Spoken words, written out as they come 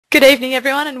Good evening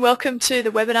everyone and welcome to the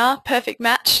webinar Perfect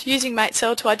Match using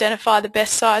MateSel to identify the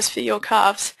best size for your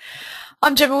calves.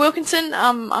 I'm Gemma Wilkinson,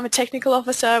 I'm a technical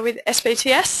officer with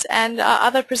SBTS, and our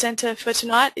other presenter for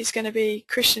tonight is going to be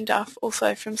Duff,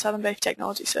 also from Southern Beef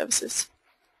Technology Services.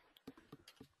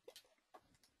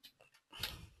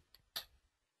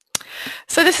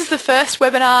 So this is the first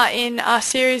webinar in our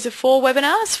series of 4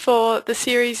 webinars for the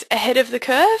series Ahead of the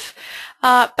Curve.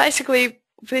 Basically,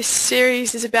 this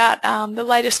series is about the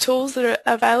latest tools that are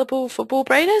available for bull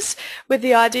breeders, with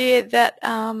the idea that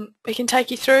we can take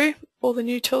you through all the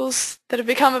new tools that have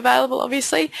become available,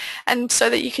 obviously, and so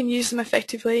that you can use them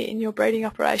effectively in your breeding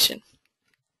operation.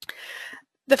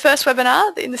 The first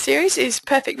webinar in the series is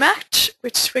Perfect Match,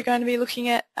 which we're going to be looking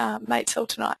at MateSel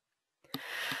tonight.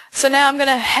 So now I'm going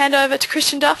to hand over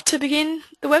to Duff to begin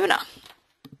the webinar.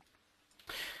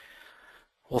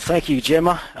 Well, thank you,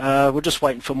 Gemma. We're just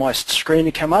waiting for my screen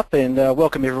to come up, and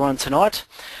welcome everyone tonight.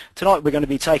 Tonight we're going to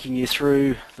be taking you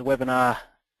through the webinar,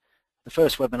 the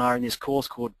first webinar in this course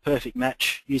called Perfect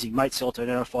Match, using MateSel to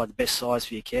identify the best size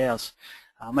for your cows.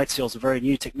 MateSel is a very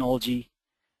new technology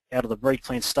out of the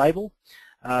Breedplan stable,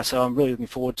 so I'm really looking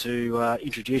forward to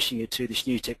introducing you to this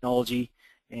new technology,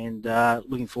 and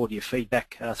looking forward to your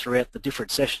feedback throughout the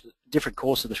different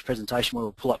course of this presentation, where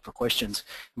we'll pull up for questions,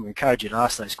 and we encourage you to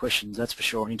ask those questions, that's for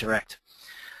sure, and interact.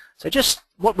 So just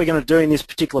what we're going to do in this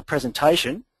particular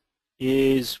presentation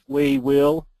is we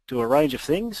will do a range of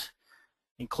things,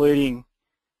 including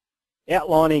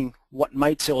outlining what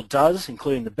MateSel does,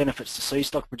 including the benefits to seed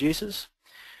stock producers.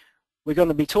 We're going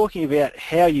to be talking about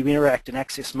how you interact and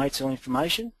access MateSel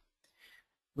information.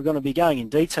 We're going to be going in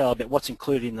detail about what's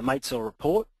included in the MateSel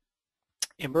report,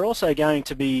 and we're also going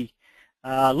to be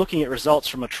looking at results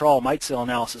from a trial MateSel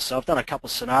analysis. So I've done a couple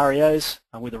of scenarios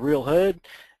with a real herd,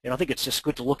 and I think it's just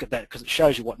good to look at that because it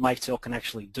shows you what MateSel can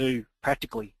actually do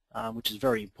practically, which is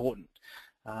very important.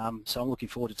 So I'm looking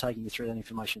forward to taking you through that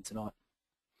information tonight.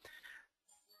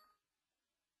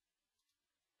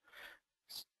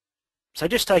 So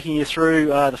just taking you through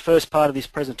the first part of this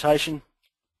presentation.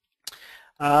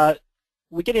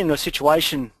 We get into a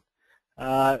situation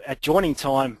at joining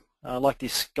time, like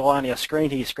this guy on our screen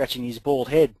here scratching his bald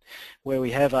head, where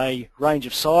we have a range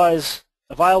of size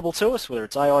available to us, whether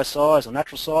it's AI size or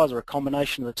natural size or a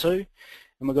combination of the two,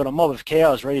 and we've got a mob of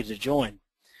cows ready to join.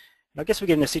 And I guess we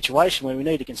get in a situation where we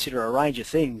need to consider a range of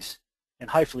things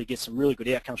and hopefully get some really good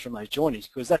outcomes from those joinings,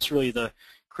 because that's really the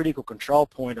critical control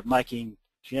point of making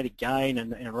genetic gain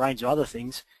and a range of other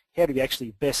things. How do we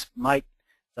actually best mate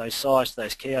those size to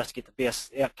those cows to get the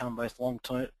best outcome, both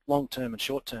long-term and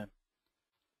short-term?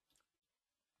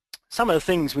 Some of the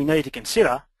things we need to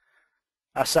consider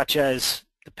are such as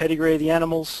the pedigree of the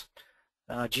animals,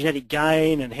 genetic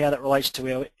gain and how that relates to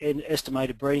our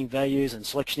estimated breeding values and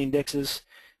selection indexes.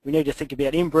 We need to think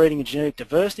about inbreeding and genetic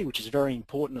diversity, which is very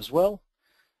important as well.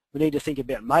 We need to think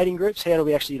about mating groups. How do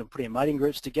we actually put our mating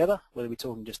groups together, whether we're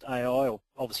talking just AI or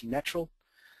obviously natural?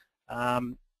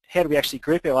 How do we actually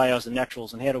group our AIs and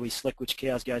naturals, and how do we select which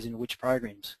cows goes into which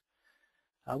programs?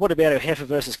 What about our heifer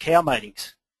versus cow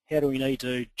matings? How do we need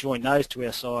to join those to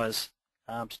our size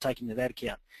to take into that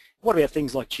account? What about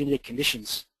things like genetic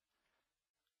conditions?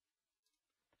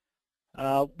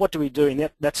 What do we do in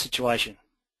that situation?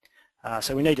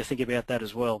 So we need to think about that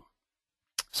as well.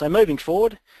 So moving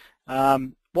forward,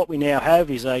 what we now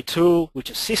have is a tool which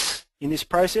assists in this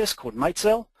process called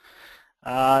MateSel,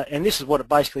 and this is what it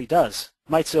basically does.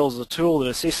 MateSel is a tool that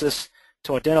assists us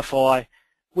to identify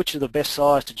which are the best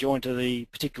size to join to the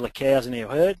particular cows in our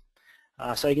herd.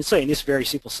 So you can see in this very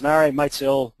simple scenario,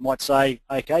 MateSel might say,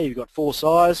 okay, you've got 4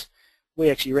 size. We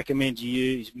actually recommend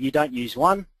you don't use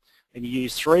 1 and you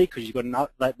use 3 because you've got enough,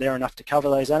 they're enough to cover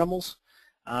those animals.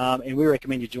 And we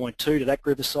recommend you join 2 to that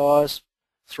group of size,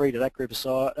 3 to that group of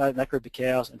size, that group of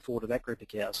cows, and 4 to that group of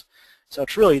cows. So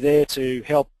it's really there to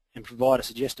help and provide a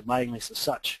suggested mating list as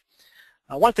such.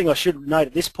 One thing I should note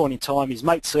at this point in time is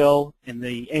MateSel, and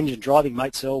the engine driving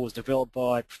MateSel was developed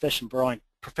by Professor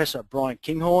Brian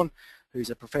Kinghorn, who's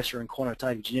a professor in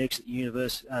quantitative genetics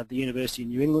at the University of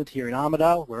New England here in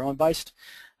Armidale, where I'm based.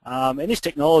 And this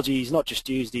technology is not just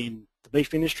used in the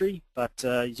beef industry, but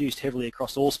is used heavily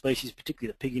across all species,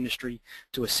 particularly the pig industry,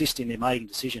 to assist in their mating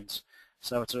decisions.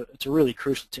 So it's a really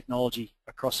crucial technology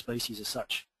across species as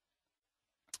such.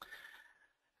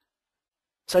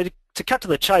 So to cut to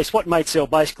the chase, what MateSel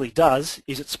basically does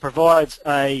is it provides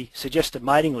a suggested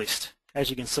mating list, as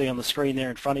you can see on the screen there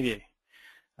in front of you.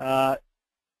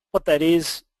 What that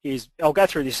is I'll go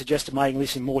through this suggested mating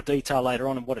list in more detail later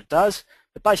on and what it does,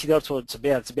 but basically that's what it's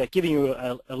about. It's about giving you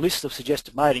a list of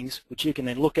suggested matings which you can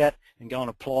then look at and go and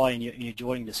apply in your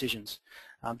joining decisions.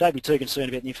 Don't be too concerned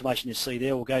about the information you see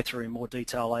there. We'll go through in more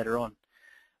detail later on.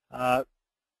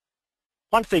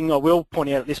 One thing I will point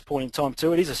out at this point in time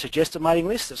too, it is a suggested mating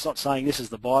list. It's not saying this is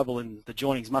the Bible and the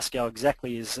joinings must go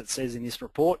exactly as it says in this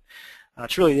report.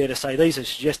 It's really there to say these are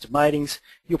suggested matings.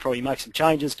 You'll probably make some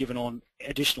changes given on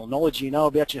additional knowledge you know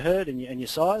about your herd and your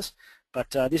size, but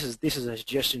this is a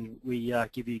suggestion we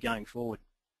give you going forward.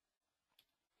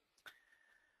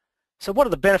 So what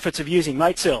are the benefits of using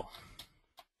MateSel?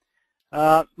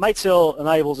 MateSel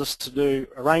enables us to do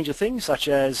a range of things such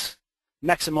as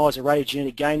maximise the rate of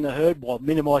genetic gain in the herd while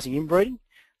minimising inbreeding.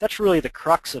 That's really the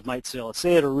crux of MateSel. It's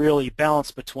there to really balance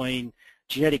between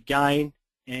genetic gain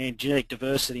and genetic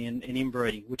diversity and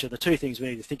inbreeding, which are the two things we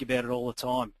need to think about it all the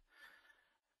time.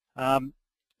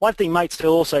 One thing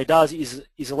MateSel also does is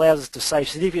allows us to save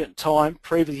significant time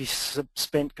previously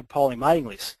spent compiling mating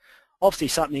lists. Obviously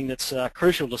something that's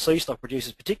crucial to sea stock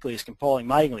producers particularly is compiling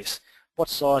mating lists. What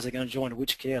size they're going to join to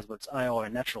which cows, but it's AI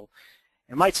and natural.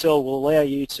 And MateSel will allow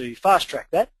you to fast track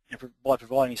that by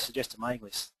providing a suggested mating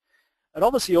list. It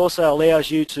obviously also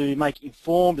allows you to make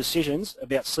informed decisions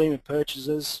about semen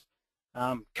purchases,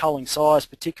 culling size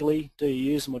particularly, do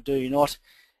you use them or do you not,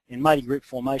 and mating group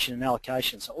formation and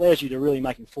allocation. So it allows you to really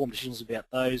make informed decisions about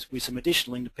those with some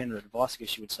additional independent advice, I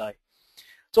guess you would say.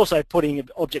 It's also putting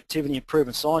objectivity and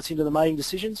proven science into the mating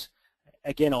decisions.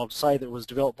 Again, I'll say that it was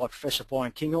developed by Professor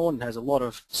Byron Kinghorn and has a lot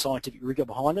of scientific rigour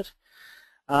behind it.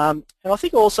 And I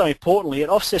think also importantly, it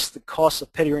offsets the costs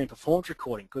of pedigree and performance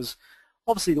recording, because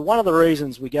obviously one of the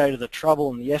reasons we go to the trouble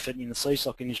and the effort in the sea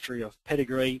stock industry of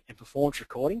pedigree and performance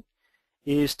recording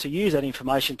is to use that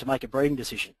information to make a breeding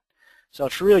decision. So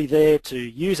it's really there to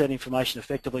use that information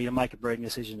effectively to make a breeding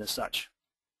decision as such.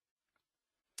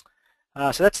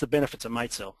 So that's the benefits of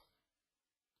MateSel.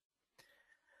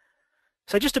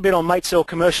 So just a bit on MateSel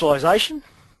commercialisation.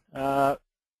 How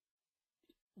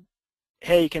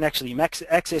you can actually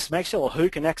access MateSel, or who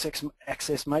can access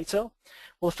MateSel.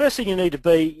 Well, the first thing you need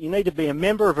to be a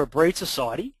member of a breed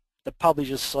society that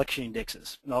publishes selection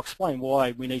indexes. And I'll explain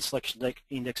why we need selection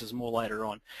indexes more later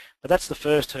on. But that's the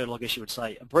first hurdle, I guess you would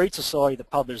say, a breed society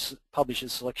that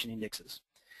publishes selection indexes.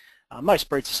 Most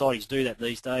breed societies do that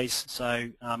these days, so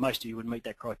most of you would meet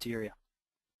that criteria.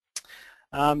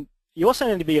 You also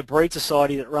need to be a breed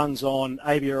society that runs on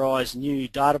ABRI's new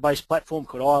database platform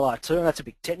called ILR2, and that's a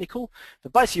bit technical,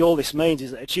 but basically all this means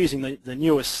is that it's using the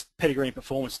newest pedigree and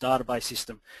performance database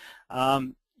system.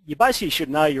 You basically should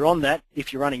know you're on that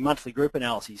if you're running monthly group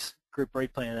analyses, group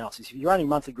breed plan analyses. If you're running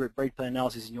monthly group breed plan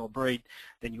analyses in your breed,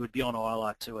 then you would be on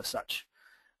ILR2 as such.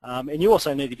 And you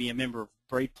also need to be a member of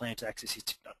Breedplan to access this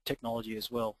technology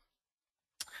as well.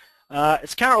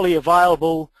 It's currently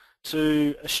available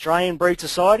to Australian breed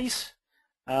societies,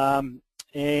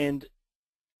 and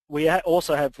we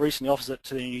also have recently offered it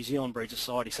to the New Zealand Breed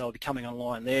Society, so it'll be coming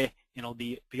online there, and it'll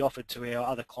be offered to our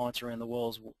other clients around the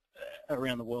world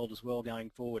as well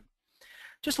going forward.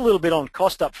 Just a little bit on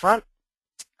cost up front.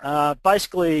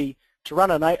 Basically, to run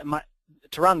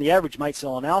the average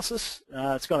MateSel analysis,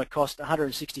 it's going to cost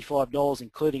 $165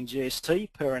 including GST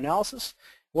per analysis.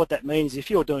 What that means is if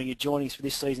you're doing your joinings for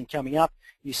this season coming up,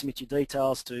 you submit your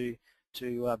details to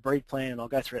Breedplan, and I'll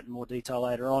go through it in more detail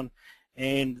later on,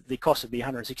 and the cost would be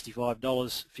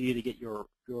 $165 for you to get your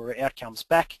outcomes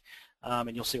back,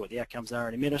 and you'll see what the outcomes are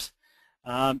in a minute.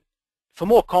 For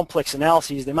more complex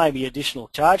analyses, there may be additional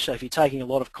charge, so if you're taking a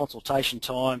lot of consultation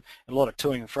time and a lot of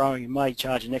toing and froing, you may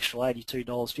charge an extra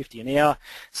 $82.50 an hour.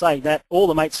 Saying that, all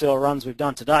the MateSel runs we've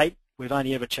done to date, we've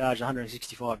only ever charged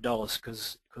 $165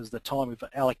 because the time we've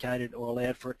allocated or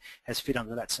allowed for it has fit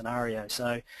under that scenario.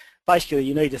 So basically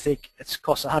you need to think it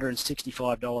costs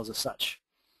 $165 as such.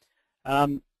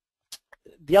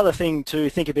 The other thing to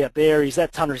think about there is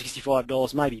that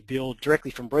 $165 may be billed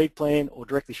directly from Breedplan or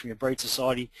directly from your breed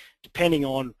society, depending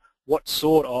on what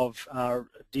sort of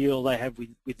deal they have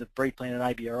with the Breedplan and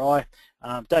ABRI.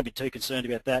 Don't be too concerned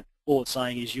about that. All it's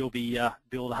saying is you'll be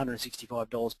billed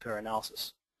 $165 per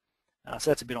analysis.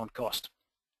 So that's a bit on cost.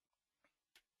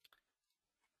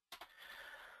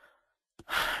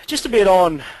 Just a bit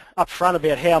on up front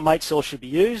about how MateSel should be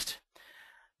used.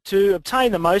 To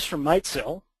obtain the most from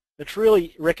MateSel, it's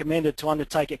really recommended to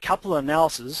undertake a couple of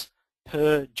analyses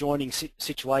per joining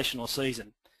situation or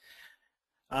season.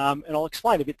 And I'll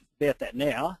explain a bit about that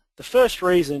now. The first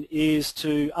reason is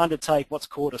to undertake what's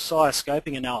called a sire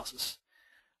scoping analysis.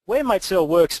 Where MateSel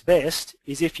works best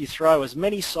is if you throw as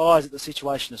many sires at the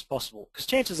situation as possible, because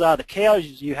chances are the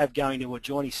cows you have going to a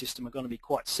joining system are going to be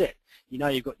quite set. You know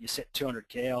you've got your set 200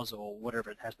 cows or whatever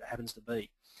it happens to be.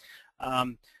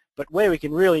 But where we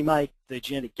can really make the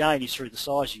genetic gain is through the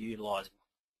size you're utilising.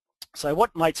 So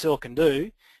what MateSel can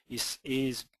do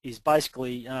is is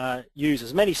basically use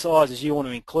as many sizes as you want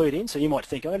to include in. So you might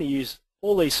think, I'm going to use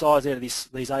all these sizes out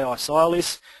of these AI sire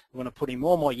lists. I'm going to put in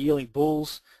all my yearling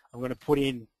bulls. I'm going to put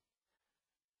in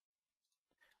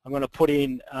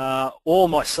all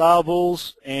my sale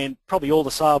bulls and probably all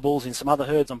the sale bulls in some other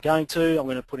herds I'm going to. I'm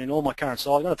going to put in all my current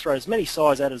size. I'm going to throw as many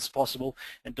sizes out as possible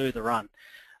and do the run.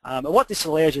 And what this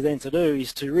allows you then to do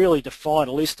is to really define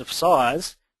a list of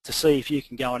sires to see if you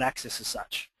can go and access as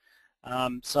such.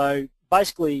 So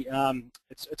basically,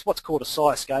 it's what's called a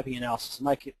sire scoping analysis, and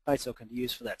MateSel can be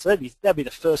used for that. So that'd be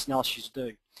the first analysis you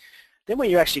do. Then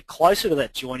when you're actually closer to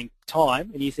that joining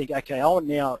time and you think, okay, I want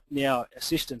now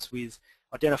assistance with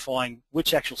identifying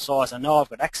which actual size I know I've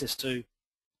got access to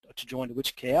join to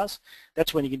which cows,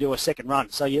 that's when you can do a second run.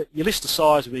 So your list of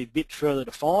size will be a bit further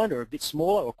defined or a bit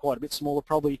smaller, or quite a bit smaller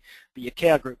probably, but your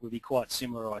cow group will be quite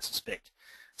similar, I suspect.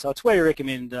 So it's where you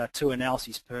recommend two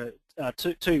analyses per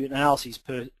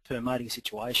mating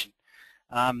situation.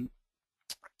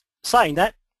 Saying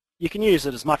that, you can use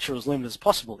it as much or as limited as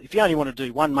possible. If you only want to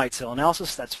do one MateSel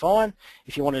analysis, that's fine.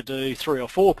 If you want to do 3 or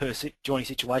 4 per joining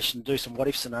situation, do some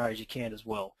what-if scenarios, you can as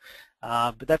well.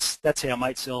 But that's how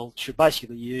MateSel should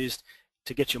basically be used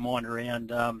to get your mind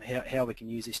around how we can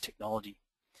use this technology.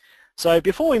 So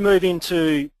before we move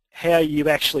into how you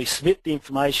actually submit the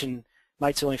information,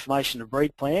 MateSel information to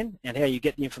Breedplan, and how you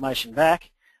get the information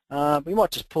back, we might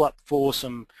just pull up for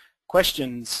some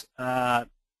questions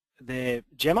there,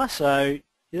 Gemma. So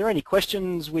are there any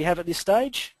questions we have at this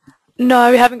stage?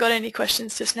 No, we haven't got any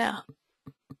questions just now.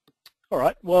 All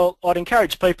right. Well, I'd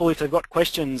encourage people, if they've got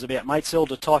questions about MateSel,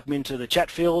 to type them into the chat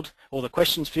field or the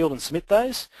questions field and submit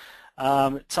those.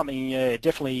 It's something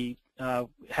definitely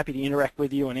happy to interact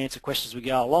with you and answer questions as we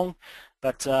go along.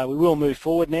 But we will move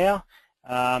forward now,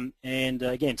 and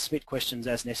again, submit questions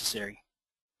as necessary.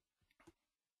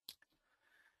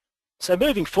 So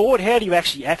moving forward, how do you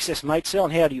actually access MateSel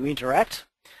and how do you interact?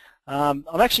 I'm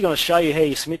actually going to show you how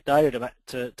you submit data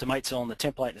to MateSel on the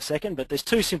template in a second, but there's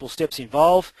 2 simple steps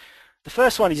involved. The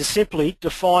first one is just simply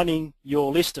defining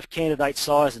your list of candidate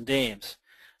size and dams.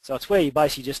 So it's where you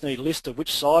basically just need a list of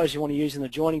which size you want to use in the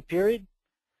joining period,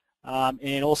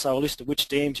 and also a list of which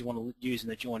dams you want to use in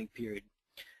the joining period.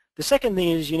 The second thing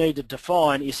is you need to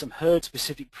define is some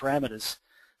herd-specific parameters,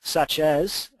 such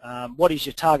as what is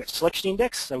your target selection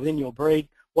index, so within your breed,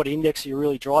 what index are you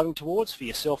really driving towards for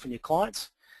yourself and your clients.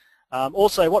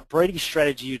 Also, what breeding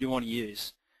strategy do you want to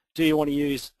use? Do you want to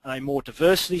use a more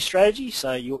diversity strategy,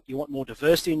 so you want more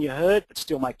diversity in your herd but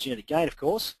still make genetic gain, of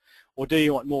course, or do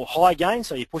you want more high gain,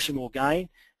 so you're pushing more gain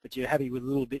but you're happy with a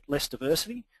little bit less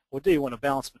diversity, or do you want a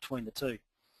balance between the two?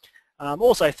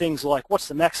 Also things like what's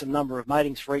the maximum number of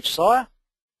matings for each sire,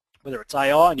 whether it's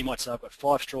AI, and you might say I've got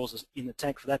 5 straws in the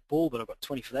tank for that bull, but I've got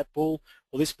 20 for that bull,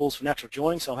 or this bull's for natural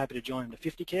joining, so I'm happy to join them to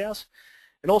 50 cows.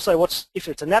 And also, if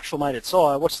it's a natural mated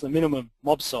sire, what's the minimum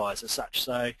mob size as such?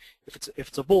 So if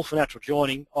it's a bull for natural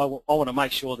joining, I want to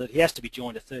make sure that he has to be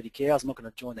joined to 30 cows. I'm not going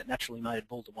to join that naturally mated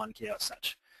bull to 1 cow as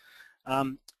such.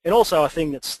 And also a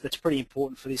thing that's pretty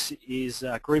important for this is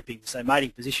grouping, so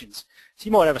mating positions. So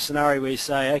you might have a scenario where you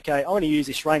say, okay, I want to use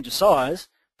this range of sires,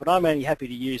 but I'm only happy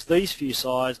to use these few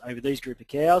sires over these group of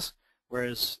cows,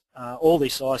 whereas all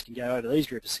these sires can go over these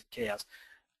groups of cows.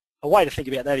 A way to think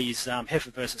about that is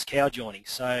heifer versus cow joining,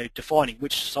 so defining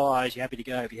which size you're happy to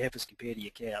go over your heifers compared to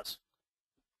your cows.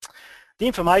 The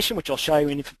information, which I'll show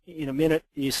you in a minute,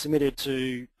 is submitted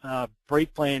to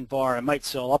Breedplan via a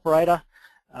MateSel operator,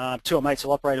 via a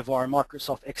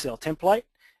Microsoft Excel template,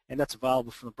 and that's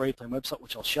available from the Breedplan website,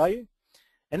 which I'll show you.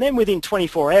 And then within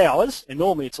 24 hours, and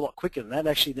normally it's a lot quicker than that,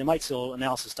 actually the MateSel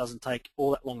analysis doesn't take all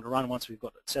that long to run once we've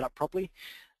got it set up properly.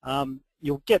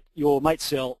 You'll get your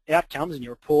MateSel outcomes and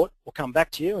your report will come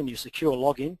back to you and you secure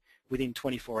login within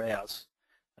 24 hours.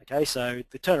 Okay, so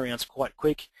the turnaround's quite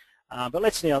quick, but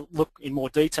let's now look in more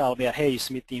detail about how you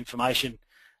submit the information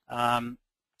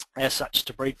as such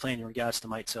to Breedplan in regards to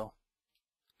MateSel.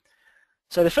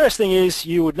 So the first thing is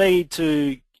you would need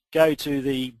to go to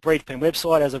the Breedplan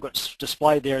website, as I've got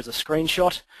displayed there as a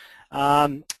screenshot.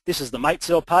 This is the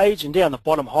MateSel page, and down the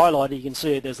bottom highlighter you can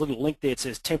see there's a little link there that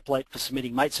says template for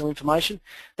submitting MateSel information.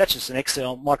 That's just an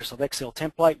Microsoft Excel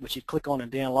template which you click on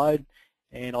and download,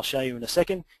 and I'll show you in a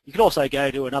second. You can also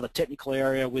go to another technical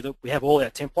area with it. We have all our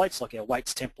templates, like our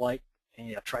weights template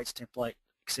and our traits template,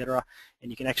 etc., and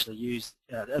you can actually use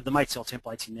the MateSel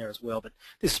templates in there as well, but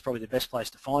this is probably the best place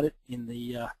to find it in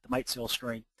the MateSel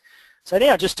screen. So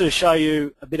now just to show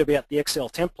you a bit about the Excel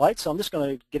template, so I'm just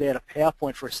going to get out of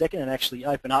PowerPoint for a second and actually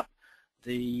open up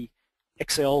the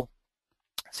Excel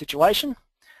situation.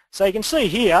 So you can see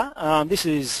here, this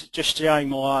is just showing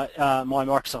my my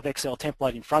Microsoft Excel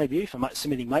template in front of you for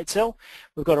submitting MateSel.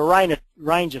 We've got a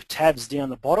range of tabs down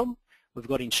the bottom. We've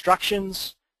got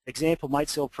instructions, example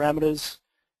MateSel parameters,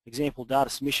 example data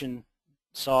submission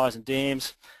size and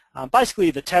dams.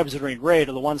 Basically the tabs that are in red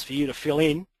are the ones for you to fill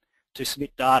in to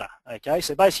submit data. Okay,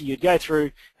 so basically you'd go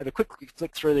through, have a quick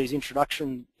flick through these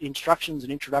instructions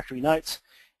and introductory notes,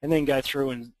 and then go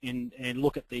through and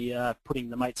look at the putting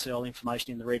the MateSel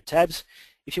information in the red tabs.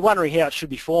 If you're wondering how it should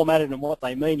be formatted and what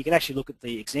they mean, you can actually look at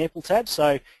the example tabs.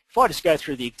 So if I just go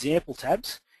through the example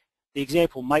tabs, the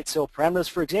example MateSel parameters,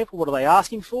 for example, what are they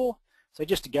asking for? So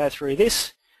just to go through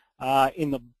this,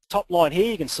 in the top line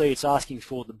here you can see it's asking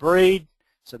for the breed.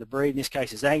 So the breed in this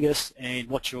case is Angus, and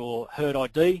what's your herd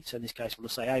ID? So in this case we'll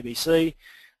just say ABC.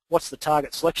 What's the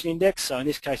target selection index? So in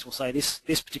this case we'll say this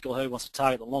particular herd wants to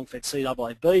target the long-fed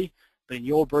CAAB, but in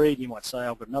your breed you might say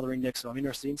I've got another index that I'm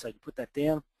interested in, so you put that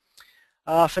down.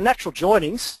 For natural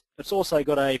joinings, it's also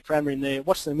got a parameter in there,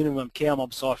 what's the minimum cow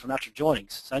mob size for natural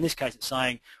joinings? So in this case it's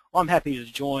saying I'm happy to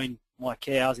join my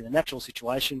cows in a natural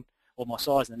situation, or my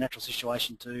size in a natural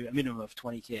situation, to a minimum of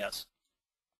 20 cows.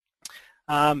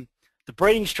 The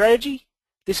breeding strategy,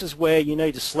 this is where you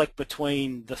need to select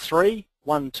between the three,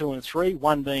 1, 2 and 3,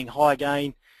 1 being high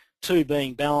gain, 2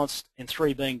 being balanced and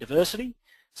 3 being diversity.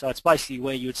 So it's basically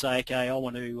where you would say, okay, I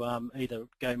want to either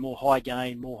go more high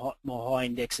gain, more high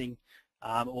indexing,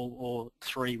 or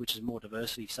 3, which is more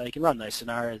diversity. So you can run those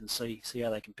scenarios and see how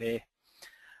they compare.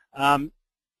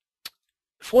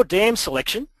 For dam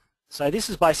selection, so this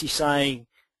is basically saying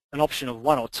an option of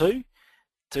 1 or 2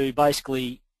 to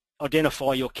basically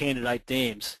identify your candidate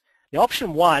dams. Now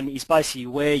option 1 is basically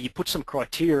where you put some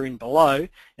criteria in below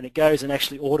and it goes and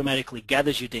actually automatically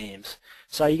gathers your dams.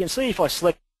 So you can see if I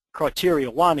select criteria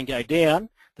 1 and go down,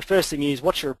 the first thing is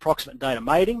what's your approximate date of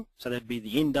mating, so that'd be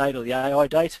the in date or the AI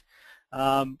date.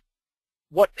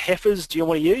 What heifers do you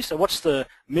want to use? So what's the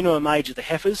minimum age of the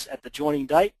heifers at the joining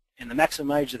date and the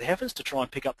maximum age of the heifers to try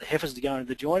and pick up the heifers to go into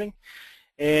the joining.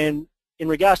 And in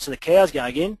regards to the cows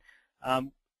going in,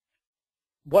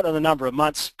 what are the number of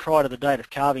months prior to the date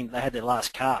of calving that they had their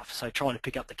last calf, so trying to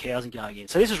pick up the cows and going in.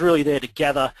 So this is really there to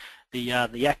gather the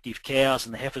active cows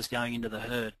and the heifers going into the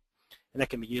herd, and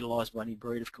that can be utilised by any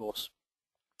breed, of course.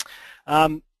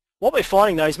 What we're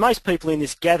finding though is most people in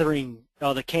this gathering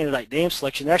the candidate dam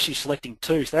selection, they're actually selecting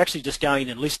 2, so they're actually just going in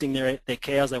and listing their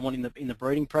cows they want in the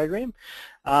breeding program.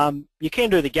 You can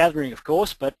do the gathering, of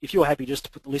course, but if you're happy just to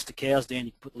put the list of cows down,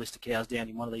 you can put the list of cows down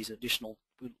in one of these additional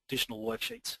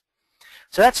worksheets.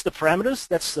 So that's the parameters.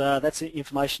 That's the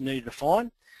information you need to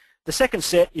define. The second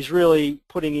set is really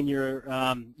putting in your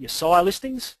sire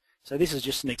listings. So this is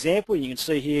just an example. You can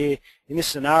see here in this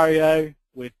scenario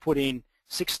we've put in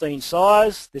 16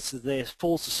 sires. This is their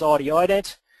full society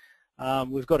ident.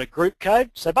 We've got a group code.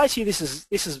 So basically this is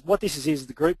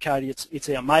the group code. It's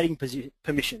our mating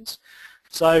permissions.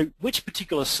 So which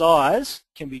particular sires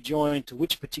can be joined to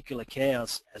which particular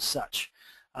cows as such.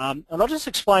 And I'll just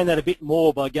explain that a bit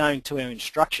more by going to our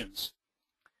instructions.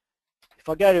 If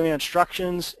I go to our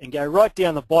instructions and go right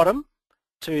down the bottom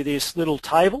to this little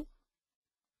table,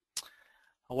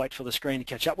 I'll wait for the screen to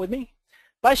catch up with me.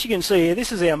 Basically you can see here,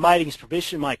 this is our matings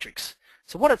permission matrix.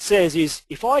 So what it says is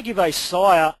if I give a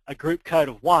sire a group code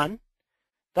of 1,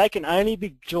 they can only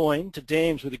be joined to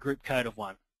dams with a group code of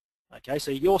 1. Okay,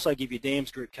 so you also give your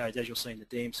dams group codes as you'll see in the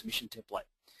dam submission template.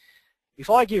 If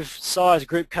I give sires a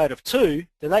group code of 2,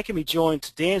 then they can be joined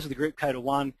to dams with a group code of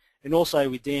 1 and also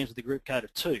with dams with a group code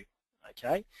of 2.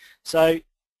 Okay, so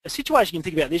a situation you can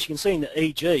think about this, you can see in the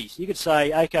EGs. You could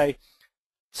say, okay,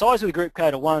 sires with a group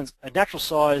code of 1 is a natural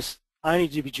size only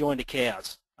to be joined to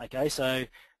cows. Okay, so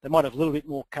they might have a little bit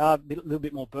more carb, a little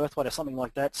bit more birth weight or something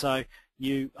like that, so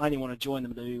you only want to join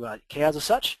them to cows as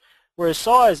such. Whereas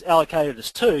sires allocated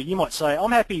as 2, you might say,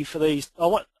 I'm happy for these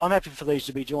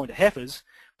to be joined to heifers,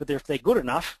 but if they're good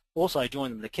enough, also join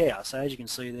them to cows. So as you can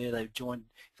see there, they've joined,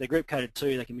 if they're group coded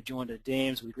 2, they can be joined to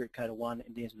dams with a group code of 1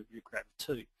 and dams with a group code of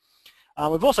 2.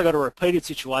 We've also got a repeated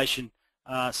situation,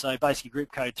 so basically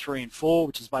group code 3 and 4,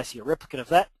 which is basically a replicate of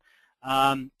that.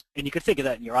 And you could think of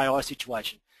that in your AI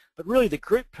situation. But really the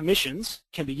group permissions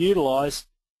can be utilised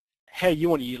how you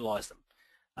want to utilise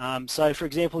them. So for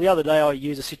example, the other day I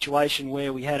used a situation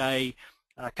where we had a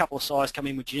couple of sires come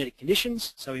in with genetic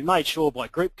conditions, so we made sure by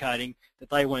group coding that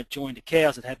they weren't joined to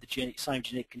cows that had the same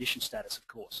genetic condition status, of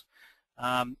course.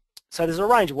 So there's a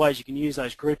range of ways you can use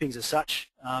those groupings as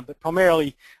such, but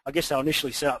primarily I guess they'll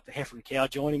initially set up the heifer and cow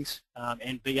joinings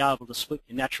and be able to split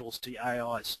your naturals to your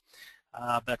AIs.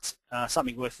 But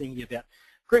something worth thinking about.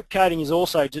 Group coding is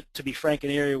also, to be frank, an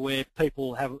area where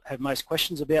people have most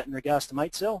questions about in regards to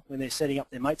MateSel when they're setting up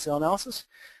their MateSel analysis.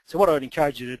 So what I would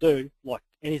encourage you to do, like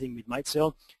anything with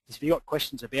MateSel, is if you've got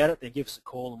questions about it, then give us a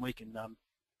call and we can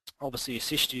obviously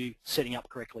assist you setting up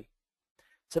correctly.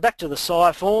 So back to the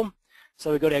SIRE form.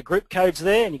 So we've got our group codes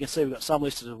there, and you can see we've got some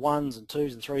listed of 1s and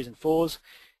 2s and 3s and 4s.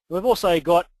 And we've also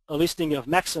got a listing of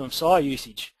maximum SIRE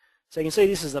usage. So you can see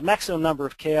this is the maximum number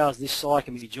of cows this SIRE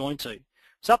can be joined to.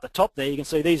 So up the top there you can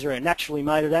see these are our naturally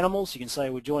mated animals. You can say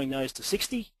we're joining those to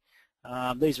 60.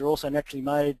 These are also naturally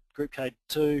mated, group code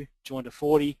 2, joined to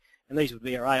 40, and these would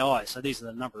be our AI. So these are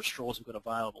the number of straws we've got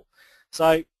available.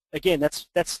 So again, that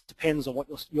depends on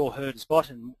what your herd has got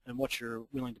and what you're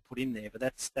willing to put in there, but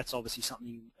that's obviously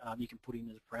something you can put in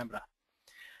as a parameter.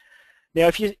 Now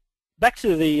if you, back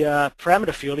to the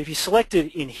parameter field, if you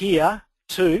selected in here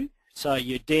 2, so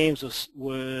your dams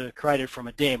were created from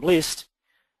a dam list,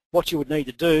 what you would need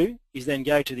to do is then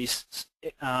go to this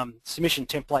submission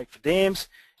template for dams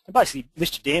and basically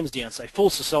list your dams down, say full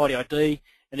society ID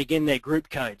and again their group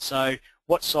code, so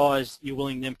what size you're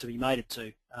willing them to be mated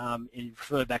to, and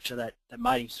refer back to that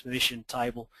mating submission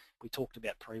table we talked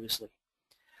about previously.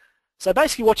 So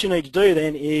basically what you need to do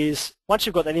then is, once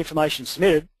you've got that information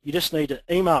submitted, you just need to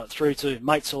email it through to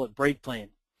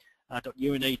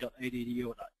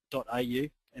matesel@breedplan.uni.edu.au,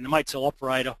 and the MateSel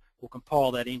operator will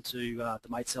compile that into the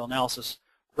MateSel analysis,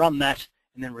 run that,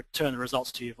 and then return the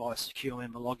results to you via secure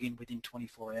member login within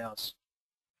 24 hours.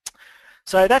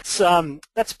 So that's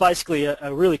basically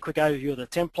a really quick overview of the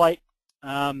template.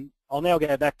 I'll now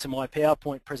go back to my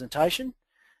PowerPoint presentation,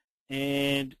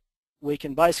 and we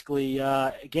can basically,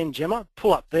 again, Gemma,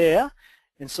 pull up there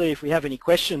and see if we have any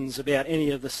questions about any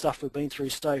of the stuff we've been through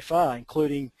so far,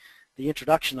 including the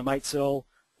introduction to MateSel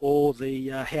or the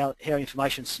how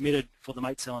information is submitted for the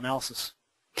MateSel analysis.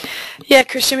 Yeah,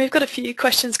 Christian, we've got a few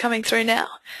questions coming through now.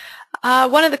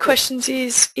 One of the questions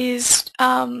is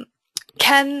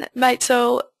can the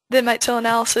MateSel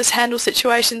analysis handle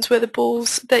situations where the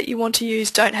bulls that you want to use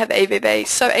don't have EBVs?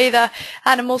 So either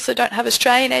animals that don't have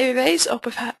Australian EBVs or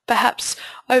perhaps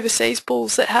overseas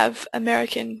bulls that have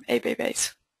American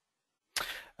EBVs?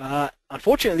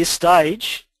 Unfortunately at this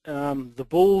stage, the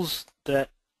bulls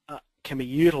that can be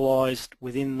utilised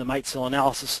within the MateSel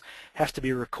analysis have to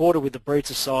be recorded with the Breed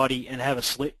Society and have a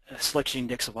selection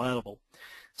index available.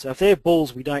 So if they're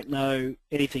bulls we don't know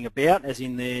anything about, as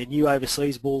in they're new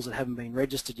overseas bulls that haven't been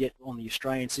registered yet on the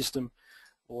Australian system,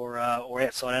 or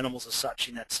outside animals as such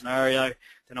in that scenario,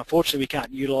 then unfortunately we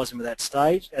can't utilise them at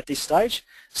this stage.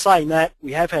 Saying that,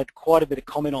 we have had quite a bit of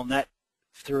comment on that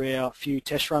through our few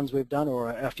test runs we've done,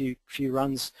 or our few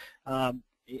runs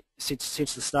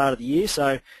since the start of the year.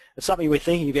 So it's something we're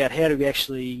thinking about, how do we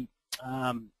actually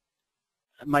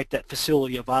make that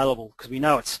facility available, because we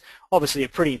know it's obviously a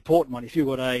pretty important one. If you've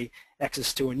got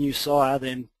access to a new sire,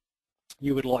 then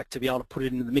you would like to be able to put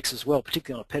it into the mix as well,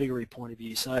 particularly on a pedigree point of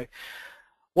view. So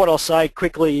what I'll say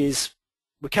quickly is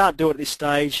we can't do it at this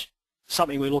stage,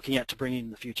 something we're looking at to bring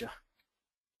in the future.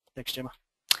 Thanks, Gemma.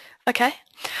 Okay.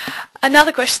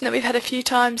 Another question that we've had a few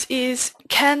times is,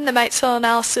 can the MateSel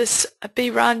analysis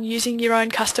be run using your own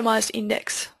customised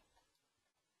index?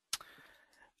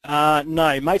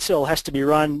 No, MateSel has to be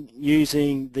run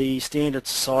using the standard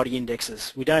society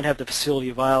indexes. We don't have the facility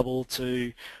available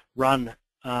to run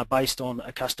based on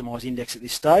a customised index at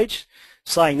this stage.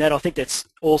 Saying that, I think that's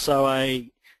also a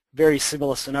very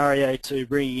similar scenario to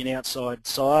bringing in outside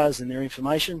sires and their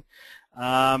information.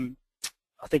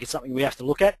 I think it's something we have to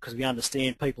look at because we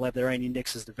understand people have their own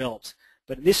indexes developed.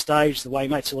 But at this stage, the way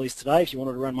MateSel is today, if you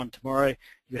wanted to run one tomorrow,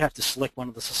 you would have to select one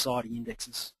of the society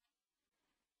indexes.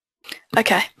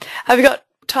 Okay. Have we got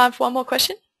time for one more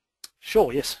question?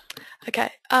 Sure, yes. Okay.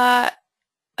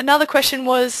 Another question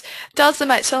was, does the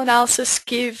MateSel analysis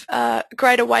give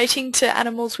greater weighting to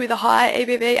animals with a higher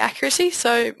EBV accuracy,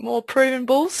 so more proven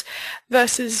bulls,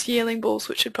 versus yearling bulls,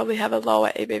 which would probably have a lower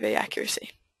EBV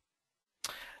accuracy?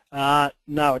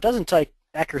 No, it doesn't take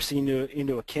accuracy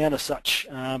into account as such.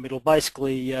 It'll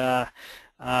basically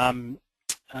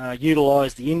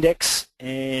utilise the index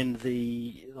and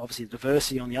obviously the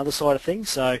diversity on the other side of things.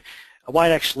 So it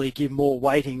won't actually give more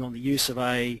weighting on the use of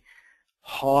a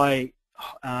high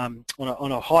on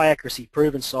a high accuracy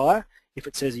proven sire. If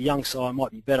it says a young sire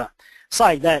might be better.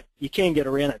 Saying that, you can get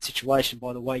around that situation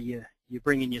by the way you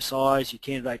bring in your sires, your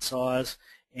candidate sires,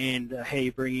 and how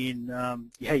you bring in,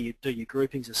 how you do your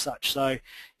groupings as such. So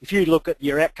if you look at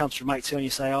your outcomes from MateSel and you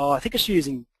say, oh, I think it's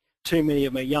using too many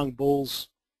of my young bulls,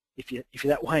 if you're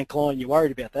that way inclined, you're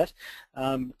worried about that,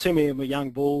 too many of my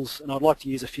young bulls, and I'd like to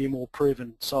use a few more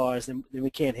proven sires, then we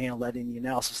can't handle that in the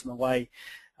analysis in the way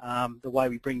the way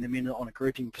we bring them in on a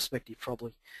grouping perspective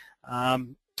probably.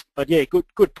 But yeah,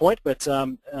 good point, but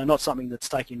not something that's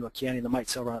taken into account in the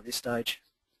MateSel run at this stage.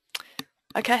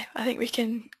 Okay, I think we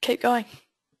can keep going.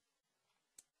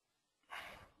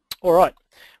 All right,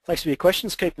 thanks for your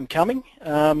questions, keep them coming.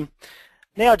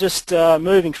 Now just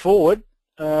moving forward,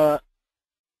 what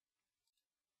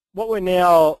I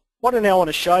now want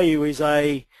to show you is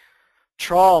a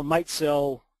trial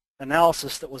MateSel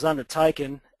analysis that was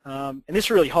undertaken, and this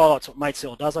really highlights what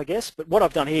MateSel does, I guess. But what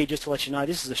I've done here, just to let you know,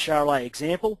 this is a Charolais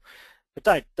example, but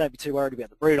don't be too worried about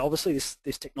the breed. Obviously,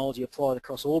 this technology applies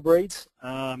across all breeds.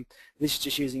 This is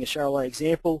just using a Charolais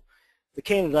example. The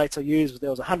candidates I used, there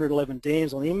was 111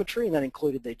 dams on the inventory, and that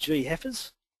included their G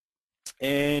heifers.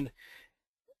 And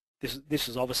this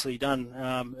was obviously done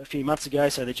a few months ago,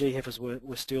 so the G heifers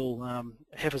were still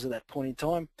heifers at that point in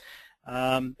time,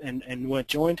 and weren't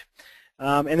joined.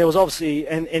 And there was obviously,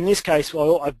 and in this case,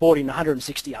 well, I bought in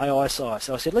 160 AI size.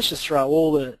 So I said, let's just throw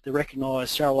all the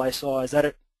recognised Charolais size at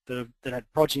it that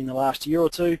had progeny in the last year or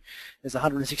two. There's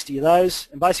 160 of those.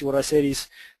 And basically what I said is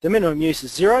the minimum use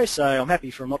is 0, so I'm happy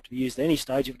for them not to be used at any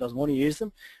stage if it doesn't want to use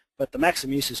them. But the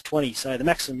maximum use is 20, so the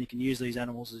maximum you can use these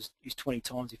animals is 20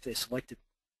 times if they're selected.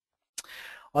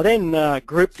 I then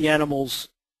grouped the animals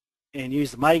and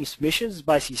used the mating submissions,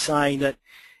 basically saying that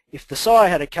if the sire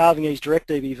had a calving age direct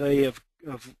EBV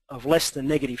of less than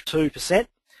 -2%,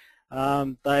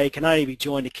 they can only be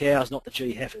joined to cows, not the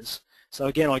G heifers. So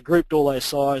again, I grouped all those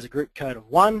sires a group code of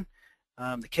 1.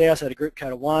 The cows had a group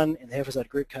code of 1, and the heifers had a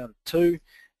group code of 2,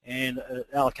 and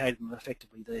allocated them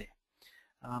effectively there.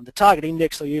 The target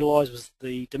index I utilised was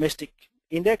the domestic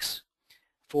index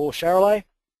for Charolais,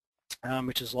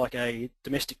 which is like a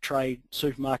domestic trade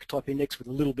supermarket type index with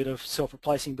a little bit of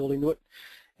self-replacing built into it.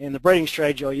 And the breeding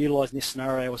strategy I utilised in this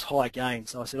scenario was high gain.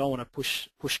 So I said I want to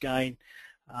push gain,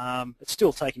 but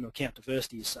still take into account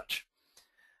diversity as such.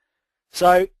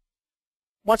 So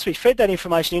once we fed that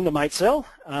information into MateSel,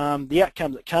 the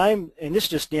outcome that came, and this is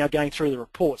just now going through the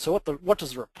report. So what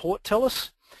does the report tell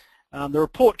us? The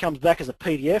report comes back as a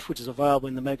PDF, which is available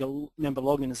in the member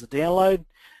login as a download.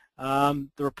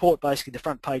 The report, basically, the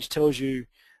front page tells you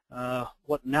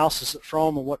what analysis it's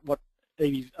from and what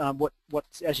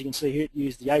as you can see here, it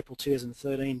used the April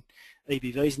 2013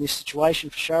 EBVs in this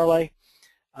situation for Charolais.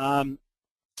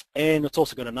 And it's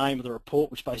also got a name of the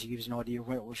report, which basically gives you an idea of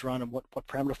when it was run and what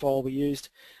parameter file we used.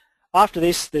 After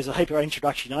this, there's a heap of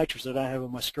introductory notes, which I don't have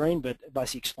on my screen, but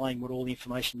basically explaining what all the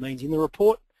information means in the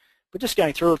report. But just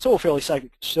going through it, it's all fairly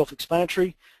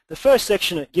self-explanatory. The first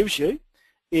section it gives you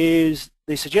is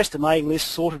the suggested mating list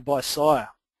sorted by sire.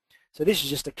 So this is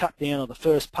just a cut down of the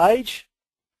first page.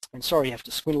 And sorry, you have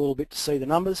to squint a little bit to see the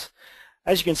numbers.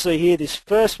 As you can see here, this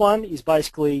first one is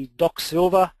basically Doc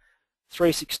Silver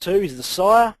 362 is the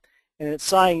sire, and it's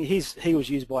saying he was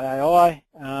used by AI,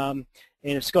 and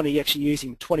it's going to actually use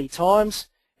him 20 times.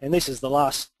 And this is the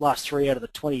last 3 out of the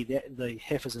 20, the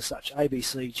heifers as such,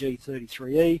 ABC,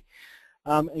 G33E.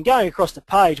 And going across the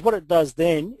page, what it does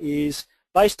then is,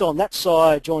 based on that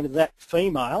sire joined to that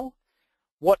female,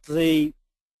 what the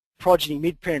progeny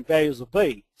mid-parent values will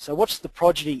be. So what's the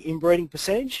progeny inbreeding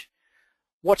percentage?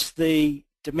 What's the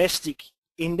domestic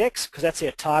index, because that's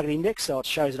our target index, so it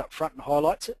shows it up front and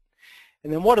highlights it.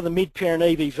 And then what are the mid-parent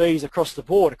EBVs across the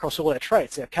board, across all our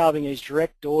traits, our calving age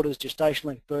direct, daughters, gestation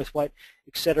length, birth weight,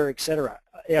 etc.,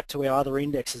 out to our other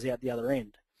indexes out the other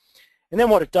end. And then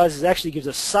what it does is actually gives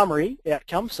a summary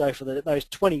outcome, so for those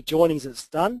 20 joinings it's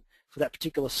done for that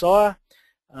particular sire,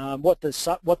 what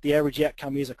the average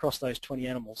outcome is across those 20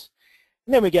 animals.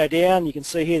 And then we go down, you can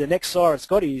see here the next sire it's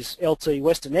got is LT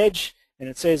Western Edge, and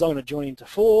it says I'm going to join into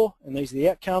 4, and these are the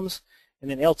outcomes,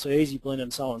 and then LT Easy Blend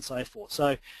and so on and so forth.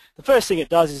 So the first thing it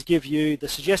does is give you the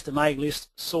suggested mating list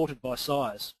sorted by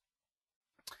sires.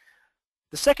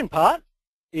 The second part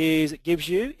is it gives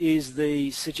you is the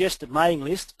suggested mating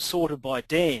list sorted by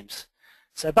dams.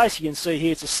 So basically you can see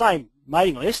here it's the same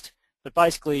mating list, but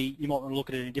basically you might want to look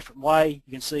at it in a different way.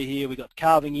 You can see here we've got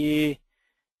calving year,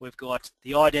 we've got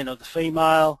the ident of the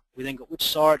female, we then got which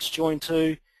sire it's joined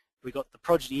to, we've got the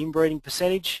progeny inbreeding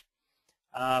percentage,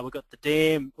 we've got the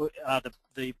dam,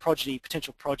 the progeny,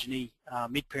 potential progeny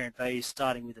mid-parent values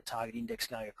starting with the target index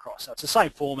going across. So it's the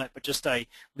same format but just a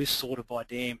list sorted by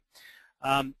dam.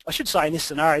 I should say in this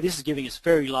scenario this is giving us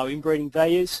very low inbreeding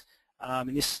values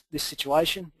in this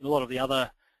situation. In a lot of the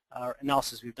other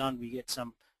analysis we've done we get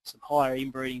some higher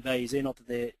inbreeding values there, not that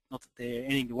they're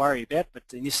anything to worry about, but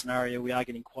in this scenario we are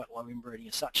getting quite low inbreeding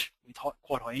as such with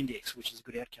quite high index, which is a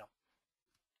good outcome.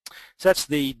 So that's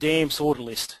the dam sorted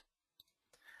list.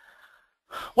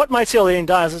 What MateSel then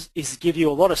does is give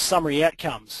you a lot of summary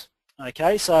outcomes.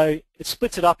 Okay, so it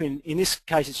splits it up in this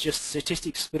case it's just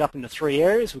statistics split up into 3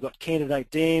 areas. We've got candidate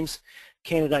dams,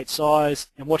 candidate size,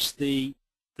 and what's the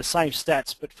same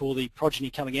stats but for the progeny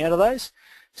coming out of those.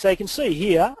 So you can see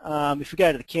here, if we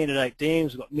go to the candidate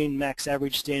dams, we've got min, max,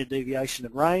 average, standard deviation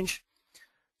and range.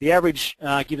 The average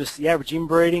gives us the average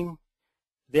inbreeding,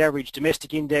 the average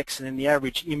domestic index, and then the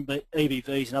average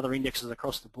EBVs and other indexes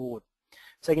across the board.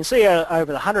 So you can see over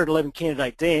the 111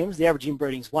 candidate dams, the average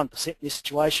inbreeding is 1% in this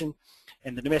situation,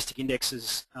 and the domestic index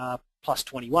is plus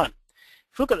 21.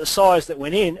 If you look at the size that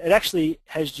went in, it actually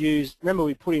has used, remember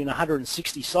we put in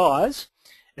 160 size,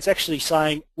 it's actually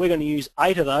saying we're going to use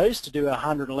 8 of those to do our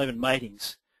 111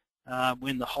 matings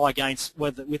with the high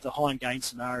gain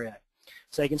scenario.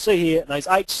 So you can see here those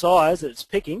 8 size that it's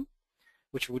picking,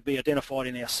 which would be identified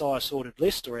in our size sorted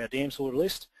list or our dam sorted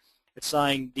list. It's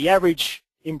saying the average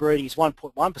inbreeding is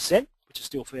 1.1%, which is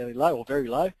still fairly low or very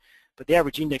low, but the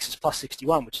average index is plus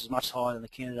 61, which is much higher than the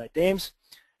candidate dams.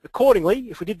 Accordingly,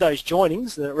 if we did those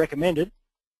joinings that are recommended,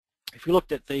 if we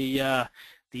looked at the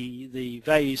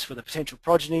values for the potential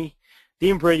progeny, the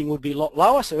inbreeding would be a lot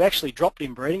lower, so we actually dropped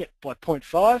inbreeding by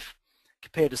 0.5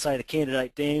 compared to, say, the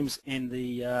candidate dams and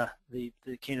the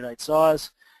candidate size,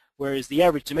 whereas the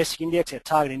average domestic index, our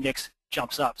target index,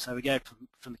 jumps up. So we go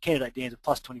from the candidate dams of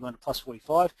plus 21 to plus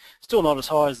 45. Still not as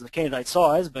high as the candidate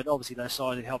size, but obviously those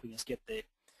sizes are helping us get there.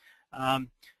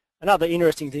 Another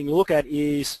interesting thing to look at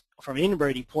is, from an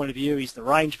inbreeding point of view, is the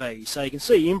range value. So you can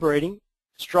see inbreeding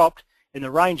has dropped and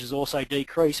the range has also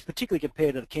decreased, particularly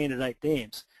compared to the candidate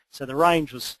dams. So the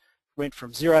range went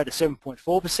from 0 to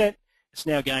 7.4%. It's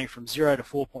now going from 0 to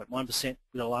 4.1%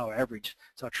 with a lower average.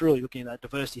 So it's really looking at that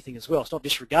diversity thing as well. It's not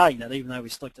disregarding that, even though we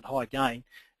selected high gain.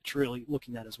 It's really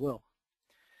looking at as well.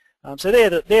 So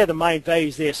they're the main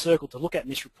values there circled to look at in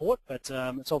this report, but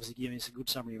it's obviously giving us a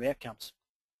good summary of outcomes.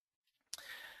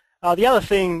 The other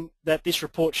thing that this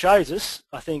report shows us,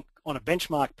 I think, on a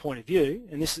benchmark point of view,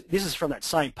 and this is from that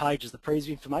same page as the previous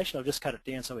information, I've just cut it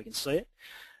down so we can see it.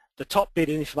 The top bit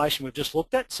of information we've just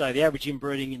looked at, so the average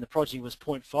inbreeding in the progeny was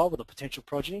 0.5 with a potential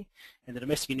progeny, and the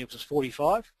domestic index was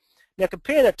 45. Now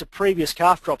compare that to previous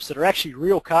calf drops that are actually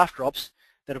real calf drops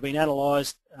that have been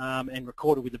analysed and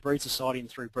recorded with the Breed Society and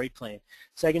through Breedplan.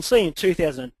 So you can see in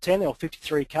 2010 there were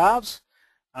 53 calves.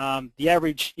 The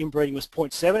average inbreeding was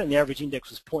 0.7 and the average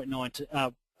index was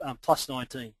plus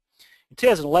 19. In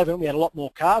 2011 we had a lot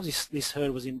more calves. This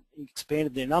herd was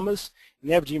expanded their numbers, and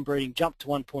the average inbreeding jumped to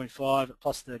 1.5 at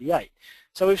plus 38.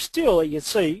 So we've still, you can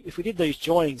see, if we did these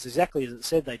joinings exactly as it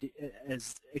said they did,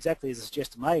 exactly as a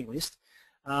suggested mating list,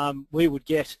 we would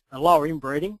get a lower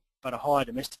inbreeding but a higher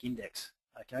domestic index.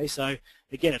 Okay, so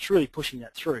again, it's really pushing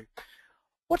that through.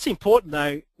 What's important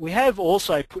though, we have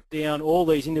also put down all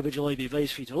these individual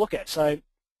EBVs for you to look at. So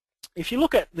if you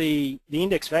look at the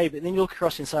index value, but then you look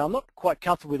across and say, I'm not quite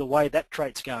comfortable with the way that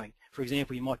trait's going. For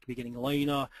example, you might be getting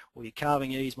leaner, or your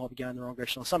calving ease might be going the wrong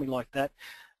direction, or something like that.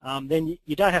 Then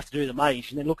you don't have to do the mating. You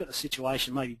can then look at the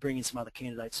situation, maybe bring in some other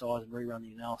candidate size and rerun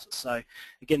the analysis. So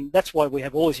again, that's why we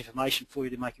have all this information for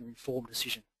you to make an informed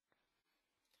decision.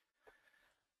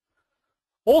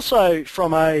 Also,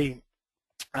 from a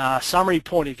summary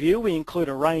point of view, we include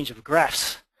a range of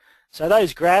graphs. So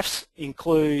those graphs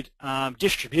include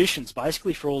distributions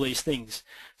basically for all these things.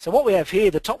 So what we have here,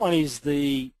 the top one is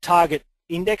the target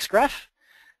index graph.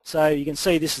 So you can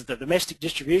see this is the domestic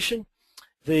distribution.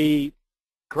 The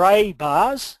grey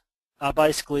bars are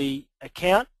basically a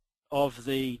count of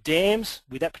the dams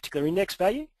with that particular index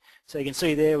value. So you can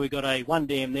see there we've got a one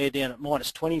dam there down at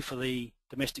minus 20 for the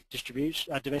domestic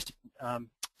distribution,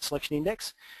 selection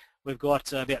index. We've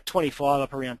got about 25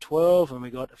 up around 12, and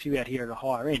we've got a few out here at a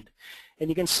higher end. And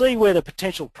you can see where the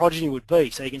potential progeny would be.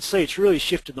 So you can see it's really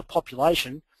shifted the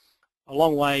population a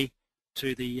long way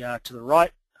to the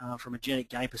right from a genetic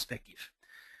gain perspective.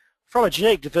 From a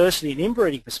genetic diversity and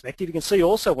inbreeding perspective, you can see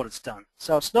also what it's done.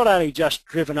 So it's not only just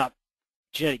driven up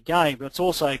genetic gain, but it's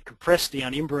also compressed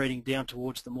down inbreeding down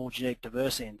towards the more genetic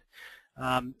diverse end.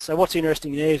 So what's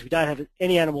interesting there is we don't have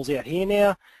any animals out here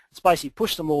now. It's basically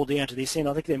pushed them all down to this end.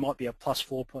 I think there might be a plus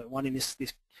 4.1 in this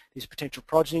potential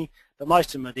progeny, but most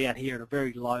of them are down here at a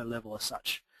very low level as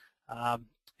such.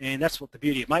 And that's what the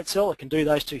beauty of MateSel. It can do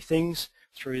those two things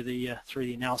through the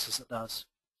analysis it does.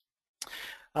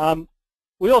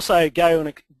 We also go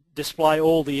and display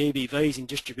all the EBVs in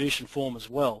distribution form as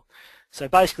well. So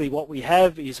basically what we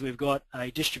have is we've got a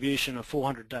distribution of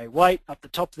 400-day weight up the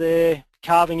top there,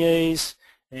 calving ease,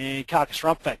 and carcass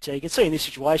rump fat. So you can see in this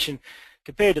situation,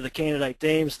 compared to the candidate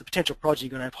dams, the potential progeny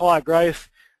are going to have higher growth,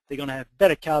 they're going to have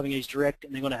better calving ease direct,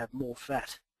 and they're going to have more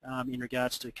fat in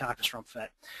regards to carcass rump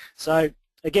fat. So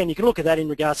again, you can look at that in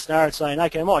regards to scenario and saying,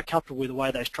 okay, am I comfortable with the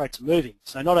way those traits are moving?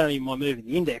 So not only am I moving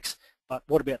the index, but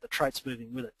what about the traits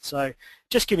moving with it? So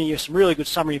just giving you some really good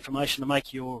summary information to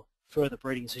make your further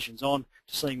breeding decisions on,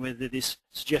 to seeing whether this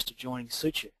suggested joining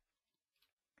suits you.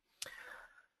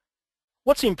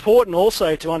 What's important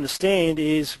also to understand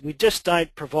is we just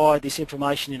don't provide this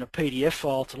information in a PDF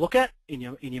file to look at in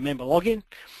your member login.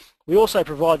 We also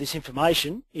provide this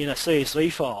information in a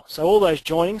CSV file. So all those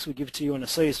joinings we give it to you in a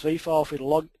CSV file for you to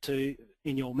log to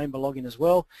in your member login as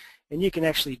well, and you can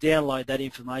actually download that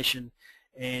information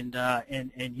and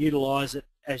utilise it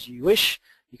as you wish.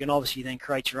 You can obviously then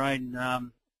create your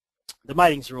own. The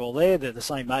matings are all there. They're the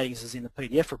same matings as in the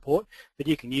PDF report, but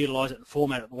you can utilise it and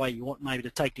format it the way you want, maybe to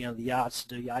take down to the yards to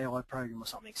do your AI program or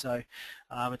something. So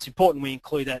it's important we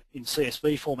include that in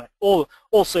CSV format. All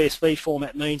CSV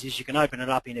format means is you can open it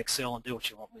up in Excel and do what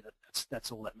you want with it.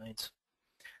 That's all that means.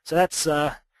 So that's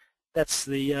the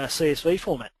CSV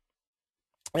format.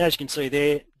 And as you can see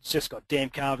there, it's just got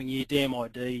dam calving year, dam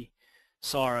ID,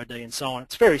 sire ID, and so on.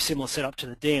 It's very similar setup to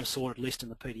the dam sorted list in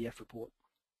the PDF report.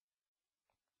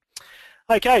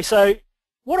 Okay, so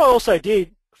what I also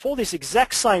did for this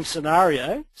exact same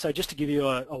scenario, so just to give you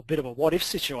a bit of a what-if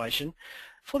situation,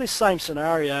 for this same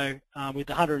scenario with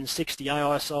the 160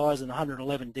 AI size and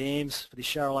 111 dams for this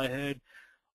Charolais herd,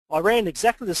 I ran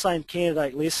exactly the same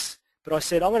candidate lists, but I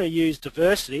said I'm going to use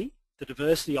diversity, the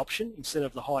diversity option, instead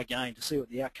of the high gain to see what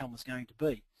the outcome was going to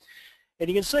be. And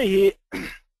you can see here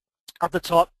up the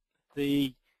top,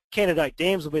 the candidate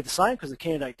dams will be the same because the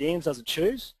candidate dams doesn't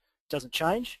change.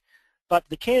 But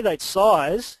the candidate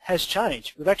size has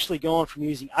changed. We've actually gone from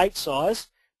using 8 size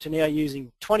to now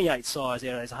using 28 size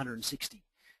out of those 160,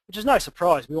 which is no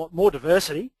surprise. We want more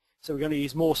diversity, so we're going to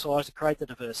use more size to create the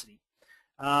diversity.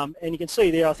 And you can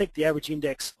see there, I think the average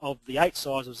index of the 8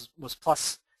 size was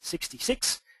plus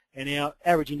 66, and our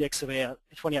average index of our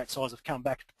 28 size have come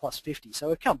back to plus 50. So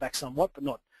we've come back somewhat, but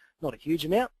not a huge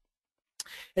amount.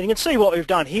 And you can see what we've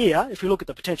done here. If we look at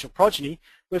the potential progeny,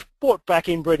 we've brought back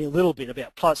inbreeding a little bit,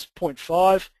 about plus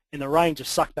 0.5, and the range have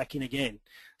sucked back in again.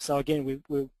 So again,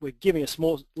 we're giving us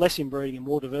less inbreeding and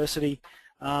more diversity,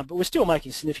 but we're still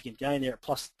making significant gain there at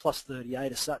plus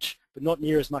 38 as such, but not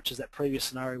near as much as that previous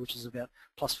scenario, which is about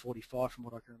plus 45 from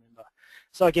what I can remember.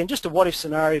 So again, just a what-if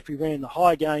scenario, if we ran the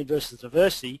high gain versus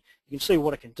diversity, you can see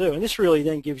what it can do. And this really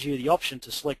then gives you the option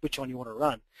to select which one you want to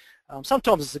run.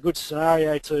 Sometimes it's a good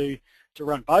scenario to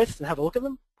run both and have a look at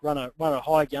them, run a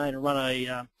high gain and run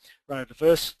a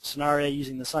diverse scenario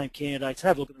using the same candidates, and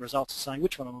have a look at the results and saying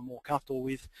which one I'm more comfortable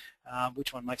with,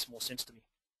 which one makes more sense to me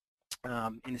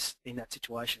in that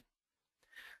situation.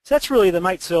 So that's really the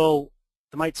MateSel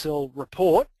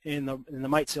report and the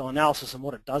MateSel analysis and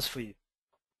what it does for you.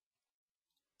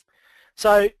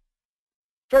 So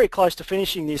very close to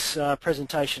finishing this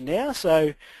presentation now.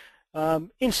 So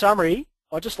in summary,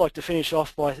 I'd just like to finish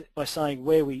off by saying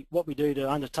what we do to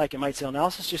undertake a MateSel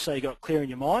analysis, just so you got it clear in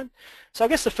your mind. So I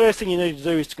guess the first thing you need to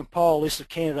do is to compile a list of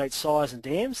candidate size and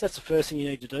dams. That's the first thing you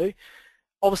need to do.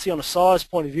 Obviously, on a size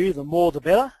point of view, the more the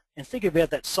better, and think about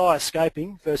that size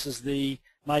scoping versus the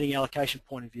mating allocation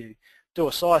point of view. Do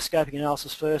a size scoping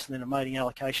analysis first and then a mating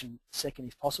allocation second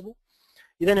if possible.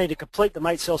 You then need to complete the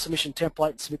MateSel submission template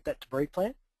and submit that to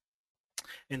Breedplan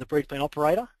and the Breedplan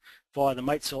operator via the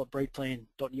MateSel at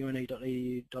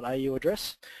breedplan.uni.edu.au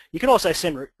address. You can also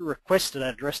send requests to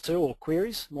that address too, or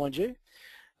queries, mind you.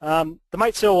 The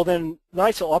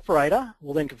MateSel operator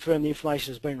will then confirm the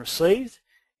information has been received,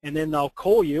 and then they'll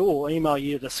call you or email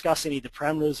you to discuss any of the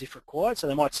parameters if required. So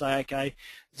they might say, okay,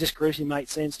 does this grouping make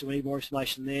sense? Do we need more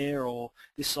information there? Or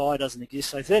this side doesn't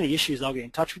exist. So if there's any issues, they'll get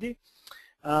in touch with you.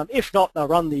 If not, they'll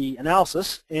run the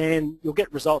analysis, and you'll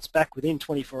get results back within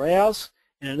 24 hours.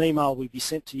 And an email will be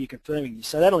sent to you confirming you.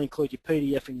 So that'll include your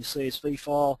PDF and your CSV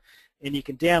file, and you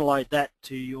can download that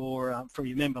to your from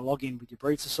your member login with your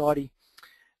Breed Society.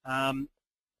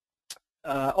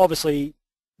 Obviously,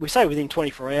 we say within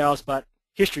 24 hours, but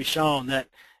history's shown that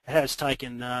it has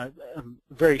taken a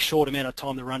very short amount of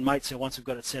time to run MateSel once we've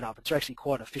got it set up. It's actually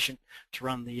quite efficient to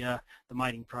run the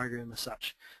mating program as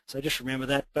such. So just remember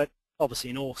that. But obviously,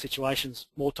 in all situations,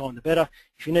 more time the better.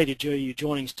 If you need to do your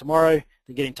joinings tomorrow,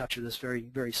 then get in touch with us very,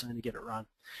 very soon to get it run.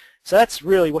 So that's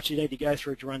really what you need to go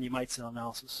through to run your MateSel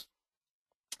analysis.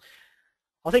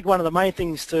 I think one of the main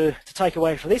things to take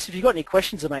away from this, if you've got any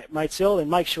questions about MateSel, then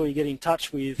make sure you get in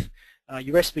touch with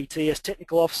your SBTS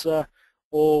technical officer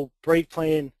or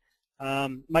Breedplan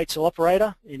MateSel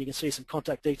operator, and you can see some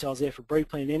contact details there for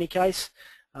Breedplan in any case.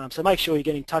 So make sure you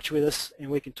get in touch with us, and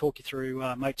we can talk you through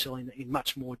MateSel in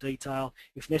much more detail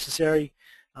if necessary.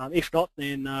 If not,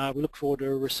 then we look forward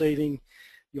to receiving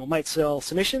your MateSel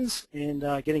submissions and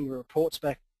getting your reports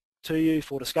back to you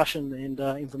for discussion and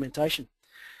implementation.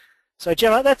 So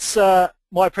Gemma, that's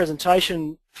my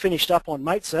presentation finished up on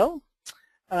MateSel.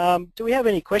 Do we have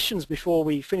any questions before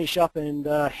we finish up and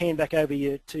hand back over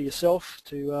to yourself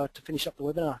to finish up the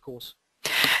webinar course?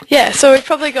 Yeah, so we've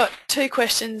probably got 2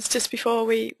 questions just before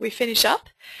we finish up.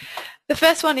 The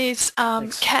first one is,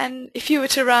 if you were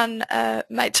to run a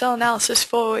MateSel analysis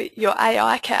for your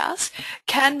AI cows,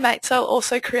 can MateSel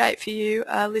also create for you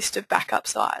a list of backup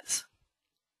size?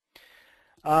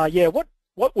 Yeah,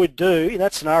 what we'd do in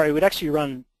that scenario, we'd actually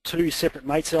run 2 separate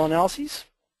MateSel analyses.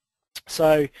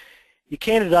 So your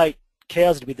candidate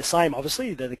cows would be the same,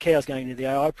 obviously, they're the cows going into the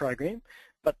AI program,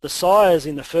 but the size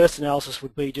in the first analysis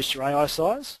would be just your AI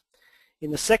size. In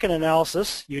the second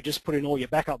analysis, you just put in all your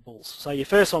backup bulls. So your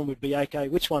first one would be, okay,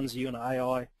 which ones are you going to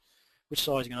AI, which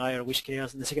size are you going to AI to which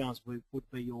cows, and the second one would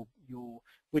be your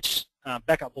which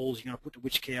backup bulls you're going to put to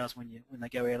which cows when they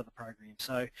go out of the program.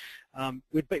 So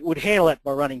we'd handle that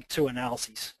by running 2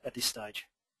 analyses at this stage.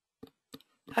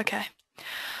 Okay.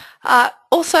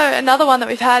 Also, another one that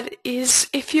we've had is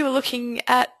if you were looking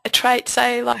at a trait,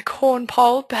 say like horn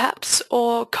polled perhaps,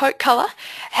 or coat colour,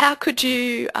 how could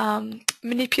you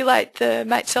manipulate the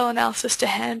MateSel analysis to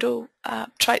handle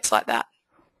traits like that?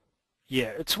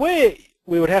 Yeah, it's where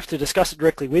we would have to discuss it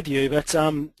directly with you, but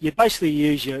you'd basically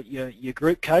use your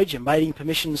group codes, your mating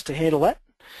permissions to handle that.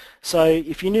 So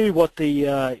if you knew what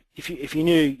the if you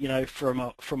knew from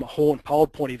a horn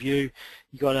polled point of view,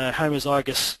 you got a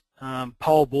homozygous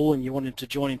pole bull and you wanted to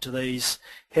join into these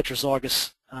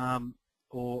heterozygous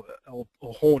or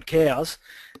horned cows,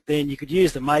 then you could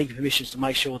use the mating permissions to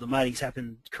make sure the matings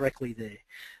happen correctly there.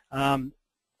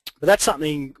 But that's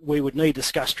something we would need to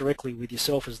discuss directly with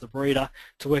yourself as the breeder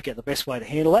to work out the best way to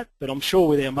handle that. But I'm sure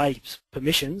with our mating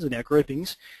permissions and our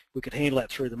groupings, we could handle that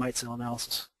through the MateSel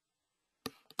analysis.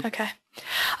 Okay.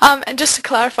 And just to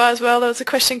clarify as well, there was a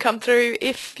question come through,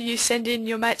 if you send in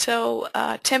your MateSel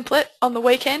template on the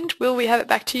weekend, will we have it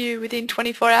back to you within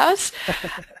 24 hours?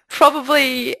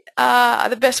 Probably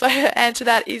the best way to answer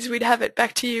that is we'd have it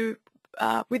back to you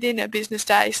within a business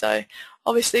day. So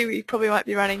obviously we probably won't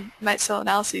be running MateSel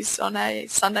analyses on a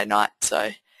Sunday night,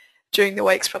 so during the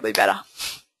week's probably better.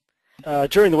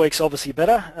 During the week's obviously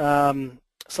better.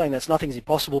 Saying that nothing's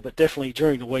impossible, but definitely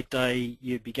during the weekday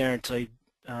you'd be guaranteed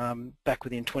back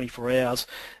within 24 hours.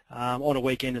 On a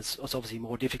weekend it's obviously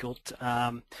more difficult,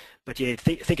 but yeah,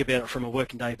 think about it from a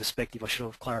working day perspective. I should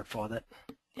have clarified that.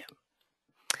 Yeah.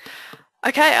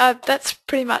 Okay, that's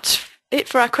pretty much it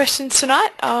for our questions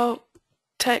tonight. I'll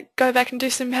go back and do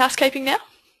some housekeeping now.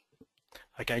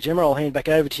 Okay, Gemma, I'll hand back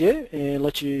over to you and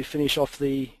let you finish off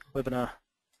the webinar.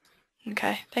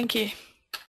 Okay, thank you.